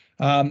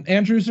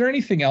Andrew, is there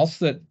anything else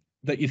that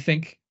you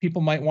think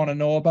people might want to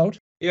know about?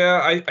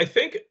 Yeah, I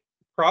think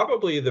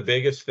probably the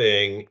biggest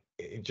thing,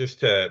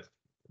 just to,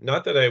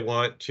 not that I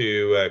want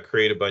to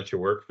create a bunch of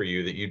work for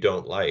you that you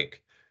don't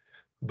like,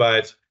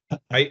 but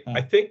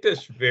I think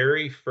this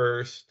very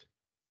first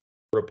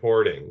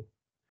reporting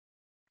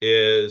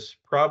is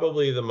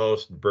probably the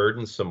most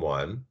burdensome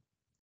one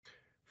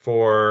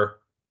for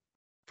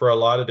a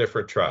lot of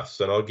different trusts.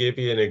 And I'll give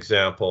you an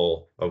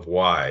example of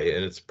why.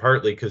 And it's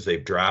partly because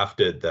they've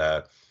drafted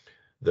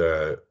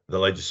the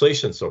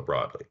legislation so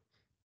broadly.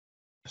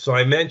 So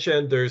I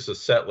mentioned there's a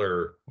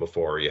settlor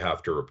before you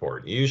have to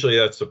report. Usually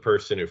that's the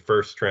person who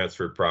first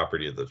transferred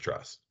property to the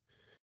trust.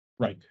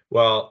 Right.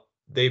 Well,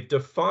 they've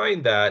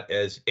defined that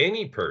as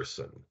any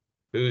person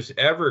who's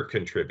ever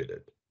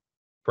contributed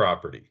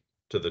property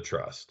to the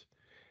trust.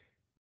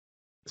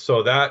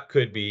 So that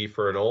could be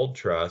for an old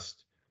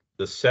trust,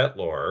 the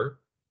settlor,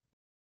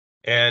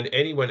 and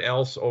anyone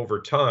else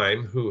over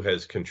time who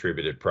has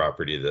contributed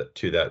property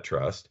to that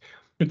trust.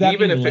 Could that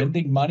Even mean if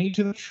lending money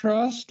to the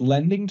trust,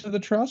 lending to the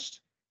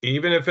trust?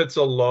 even if it's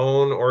a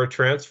loan or a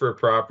transfer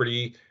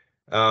property,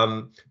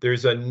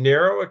 there's a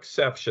narrow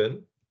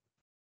exception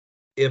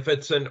if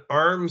it's an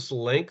arm's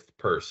length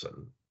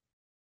person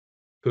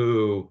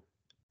who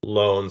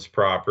loans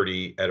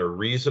property at a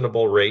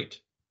reasonable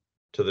rate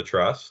to the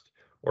trust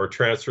or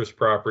transfers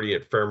property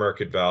at fair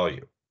market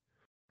value,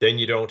 then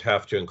you don't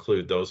have to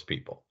include those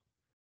people.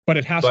 But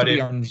it has to But be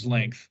if arm's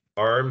length.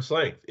 arm's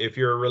length, if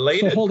you're a So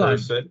related hold on.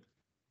 person,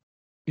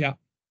 Yeah.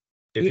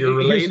 if you're Here's an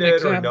related or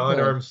example.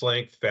 non-arm's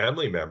length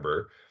family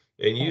member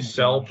and you Oh my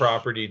sell gosh.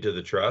 property to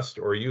the trust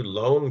or you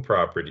loan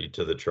property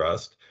to the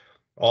trust,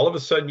 all of a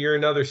sudden you're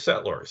another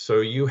settlor. So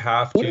you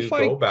have What to if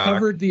I go back.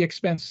 covered the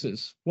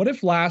expenses? What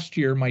if last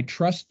year my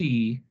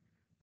trustee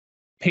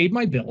paid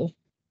my bill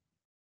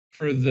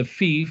for the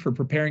fee for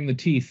preparing the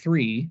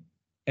T3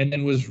 and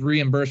then was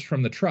reimbursed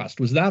from the trust?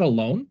 Was that a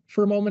loan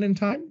for a moment in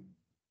time?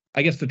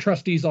 I guess the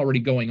trustee's already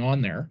going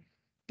on there,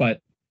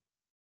 but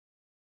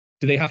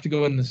do they have to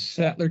go in the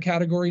settler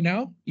category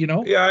now?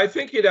 Yeah, I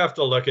think you'd have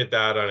to look at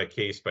that on a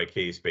case by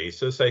case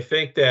basis. I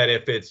think that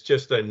if it's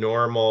just a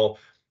normal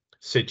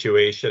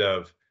situation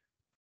of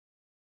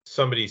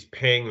somebody's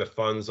paying the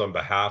funds on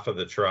behalf of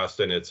the trust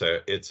and it's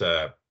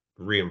a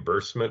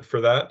reimbursement for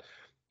that,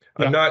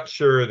 I'm Yeah. not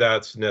sure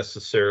that's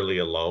necessarily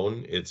a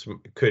loan. It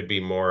could be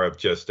more of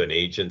just an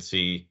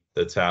agency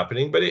that's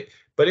happening, but it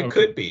Okay.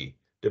 could be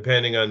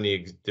depending on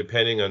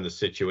the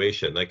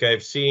situation. Like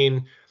I've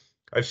seen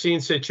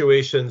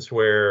situations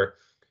where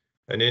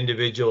an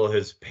individual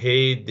has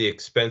paid the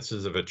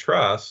expenses of a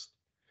trust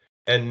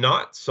and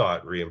not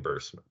sought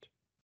reimbursement.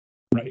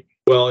 Right.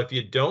 Well, if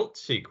you don't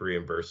seek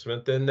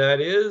reimbursement, then that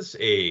is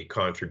a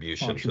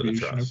contribution to the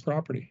Contribution of trust.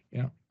 property.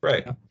 Yeah.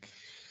 Right. Yeah.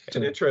 It's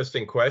an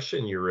interesting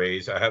question you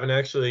raise. I haven't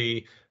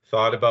actually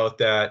thought about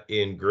that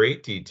in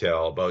great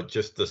detail about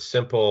just the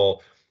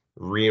simple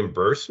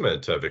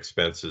reimbursement of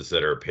expenses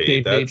that are paid.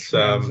 Day-to-day That's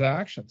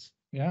transactions.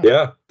 Yeah.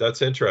 yeah,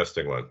 that's an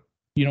interesting one.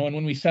 And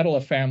when we settle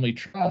a family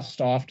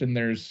trust, often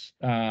there's,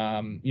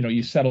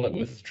 you settle it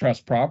with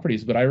trust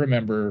properties. But I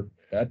remember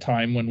a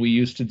time when there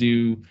used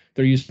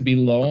to be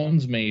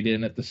loans made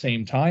in at the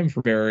same time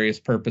for various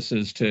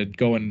purposes to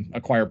go and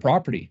acquire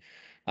property,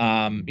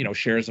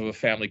 shares of a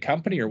family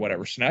company or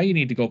whatever. So now you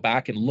need to go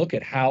back and look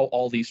at how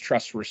all these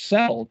trusts were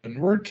settled. And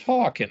we're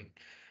talking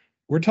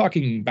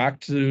back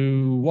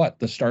to what,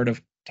 the start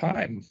of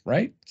time,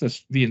 right?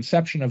 The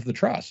inception of the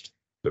trust.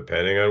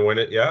 Depending on when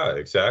yeah,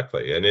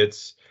 exactly.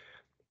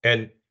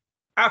 And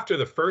after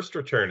the first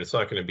return, it's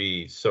not going to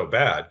be so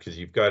bad because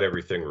you've got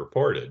everything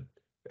reported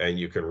and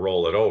you can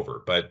roll it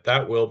over, but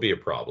that will be a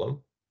problem.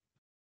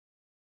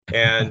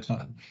 And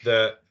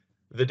the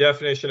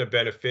definition of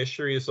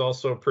beneficiary is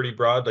also pretty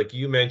broad. Like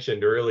you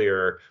mentioned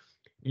earlier,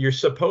 you're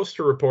supposed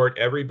to report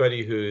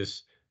everybody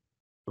who's,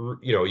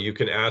 you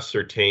can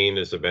ascertain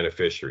as a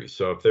beneficiary.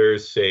 So if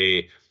there's,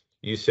 say,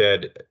 you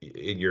said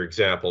in your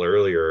example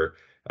earlier,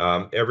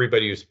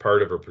 everybody who's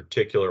part of a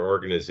particular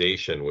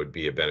organization would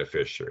be a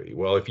beneficiary.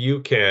 Well, if you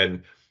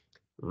can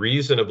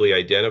reasonably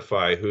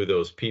identify who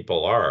those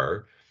people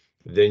are,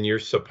 then you're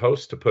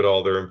supposed to put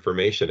all their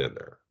information in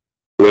there.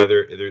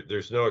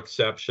 There's no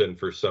exception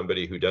for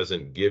somebody who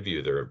doesn't give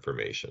you their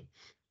information.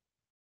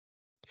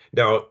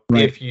 Now,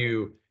 Right. if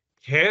you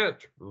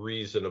can't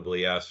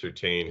reasonably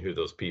ascertain who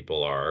those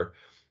people are,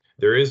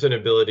 there is an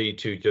ability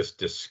to just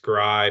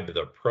describe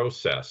the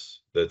process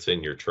that's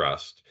in your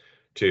trust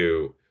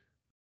to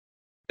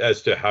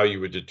as to how you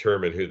would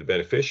determine who the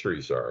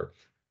beneficiaries are.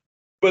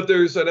 But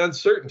there's an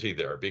uncertainty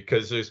there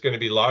because there's going to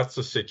be lots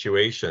of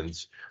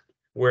situations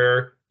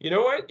where, you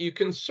know what, you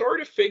can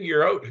sort of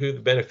figure out who the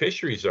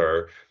beneficiaries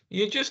are.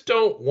 You just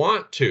don't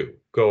want to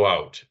go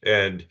out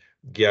and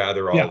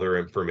gather all their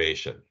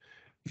information.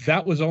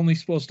 That was only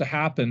supposed to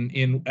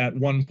happen at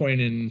one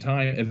point in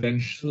time,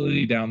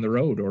 eventually down the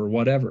road, or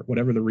whatever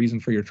the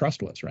reason for your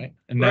trust was, right?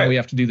 And now we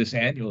have to do this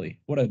annually.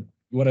 What a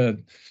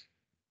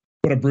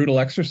brutal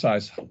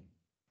exercise.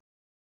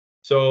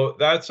 So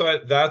that's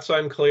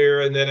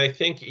unclear. And then I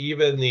think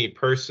even the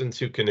persons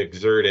who can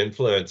exert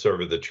influence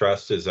over the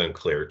trust is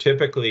unclear.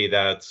 Typically,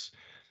 that's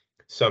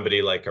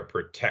somebody like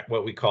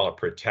what we call a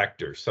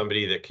protector,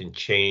 somebody that can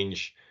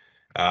change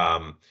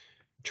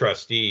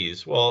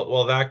trustees.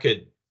 Well,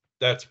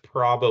 that's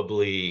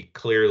probably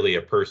clearly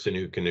a person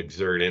who can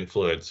exert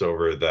influence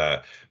over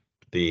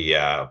the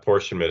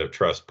apportionment of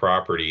trust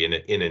property in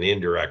an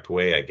indirect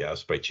way, I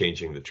guess, by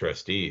changing the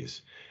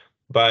trustees.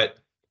 But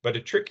a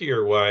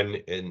trickier one,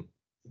 and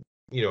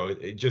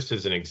just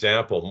as an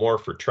example, more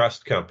for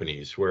trust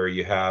companies where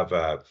you have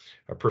a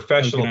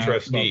professional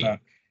trustee.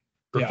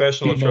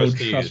 Professional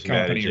trustee is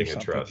managing a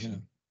trust.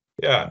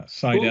 Yeah.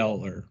 Seidel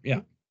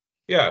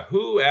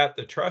Who at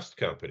the trust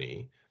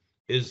company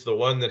is the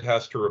one that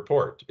has to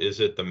report?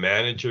 Is it the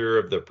manager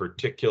of the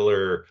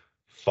particular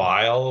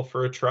file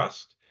for a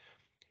trust?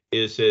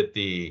 Is it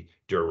the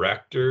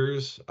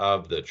directors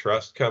of the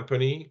trust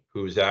company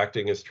who's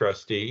acting as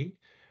trustee?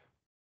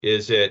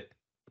 Is it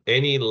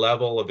any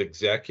level of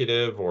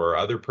executive or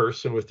other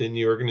person within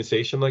the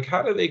organization? Like,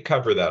 how do they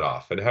cover that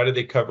off, and how do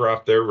they cover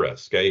off their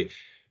risk?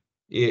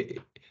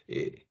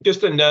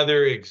 Just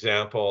another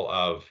example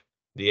of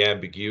the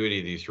ambiguity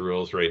of these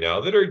rules right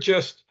now that are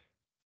just,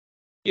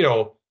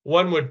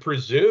 one would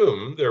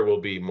presume there will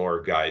be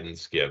more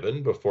guidance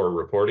given before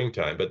reporting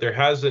time, but there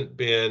hasn't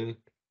been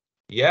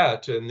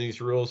yet, and these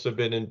rules have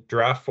been in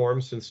draft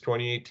form since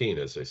 2018,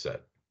 as I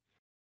said.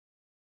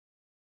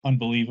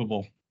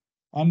 Unbelievable.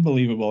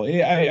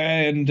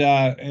 And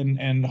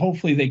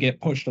hopefully they get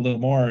pushed a little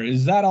more.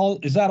 Is that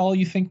all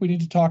you think we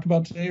need to talk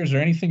about today, or is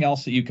there anything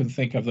else that you can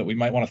think of that we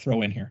might want to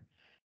throw in here?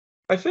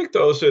 I think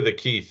those are the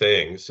key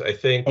things. I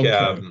think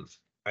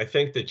I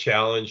think the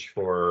challenge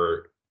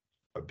for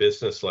a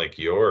business like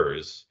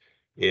yours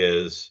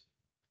is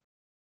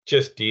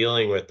just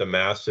dealing with the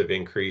massive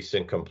increase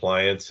in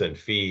compliance and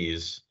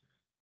fees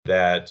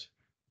that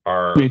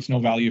creates no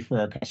value for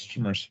our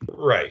customers.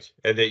 Right.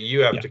 And that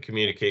you have to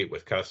communicate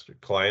with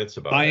clients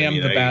about. I am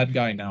the bad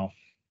guy now.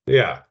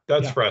 Yeah,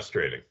 that's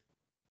frustrating.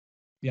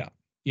 Yeah.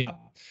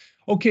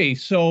 Okay,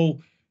 so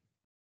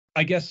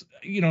I guess,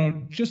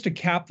 just to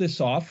cap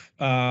this off,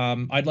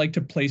 I'd like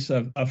to place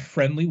a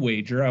friendly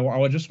wager.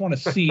 I just want to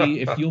see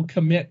if you'll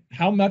commit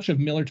how much of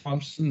Miller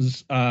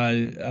Thomson's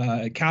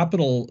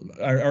capital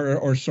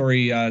or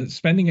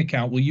spending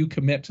account will you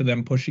commit to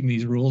them pushing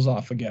these rules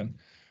off again?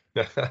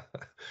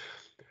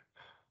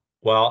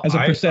 Well, as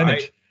a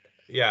percentage.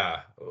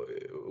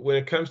 When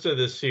it comes to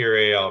the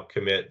CRA, I'll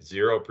commit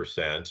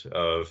 0%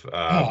 of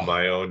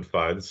my own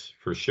funds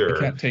for sure. I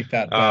can't take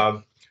that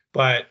bet.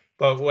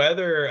 But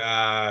whether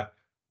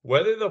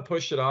they'll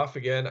push it off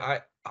again,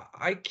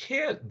 I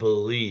can't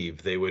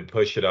believe they would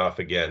push it off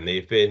again.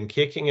 They've been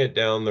kicking it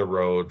down the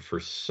road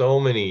for so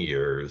many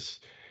years.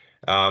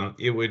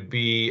 It would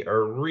be a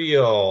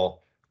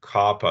real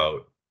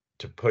cop-out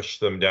to push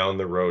them down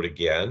the road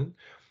again.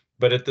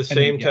 But at the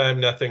same time,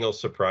 nothing will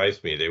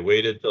surprise me. They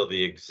waited till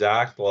the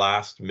exact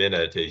last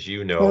minute, as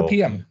you know, 4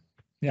 p.m.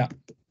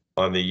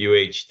 on the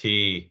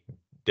UHT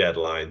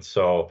deadline.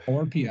 So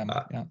 4 p.m.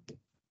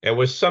 And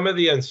with some of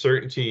the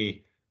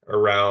uncertainty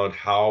around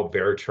how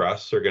bare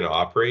trusts are going to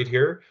operate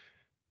here,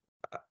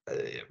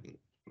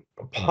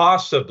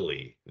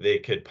 possibly they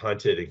could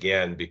punt it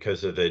again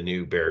because of the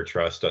new bare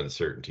trust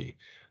uncertainty.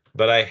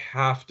 But I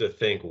have to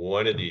think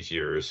one of these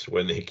years,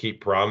 when they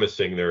keep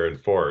promising they're in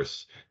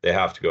force, they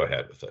have to go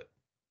ahead with it.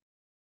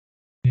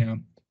 Yeah.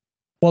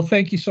 Well,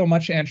 thank you so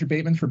much, Andrew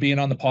Bateman, for being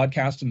on the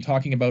podcast and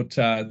talking about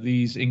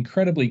these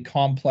incredibly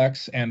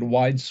complex and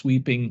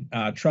wide-sweeping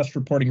trust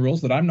reporting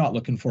rules that I'm not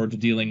looking forward to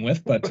dealing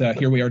with, but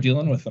here we are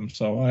dealing with them.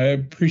 So I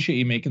appreciate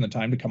you making the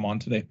time to come on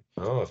today.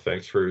 Oh,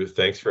 thanks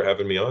for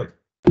having me on.